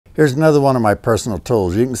Here's another one of my personal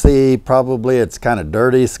tools. You can see probably it's kind of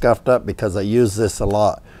dirty, scuffed up because I use this a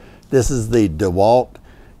lot. This is the Dewalt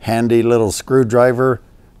handy little screwdriver.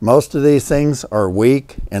 Most of these things are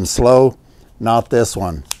weak and slow, not this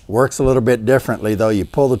one. Works a little bit differently though. You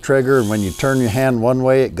pull the trigger and when you turn your hand one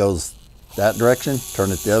way, it goes that direction,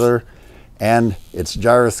 turn it the other. And it's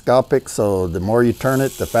gyroscopic, so the more you turn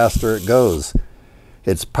it, the faster it goes.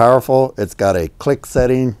 It's powerful. It's got a click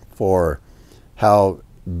setting for how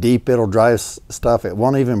deep it'll drive stuff. It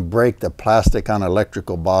won't even break the plastic on an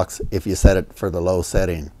electrical box if you set it for the low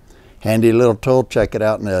setting. Handy little tool. Check it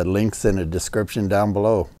out in the links in the description down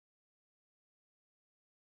below.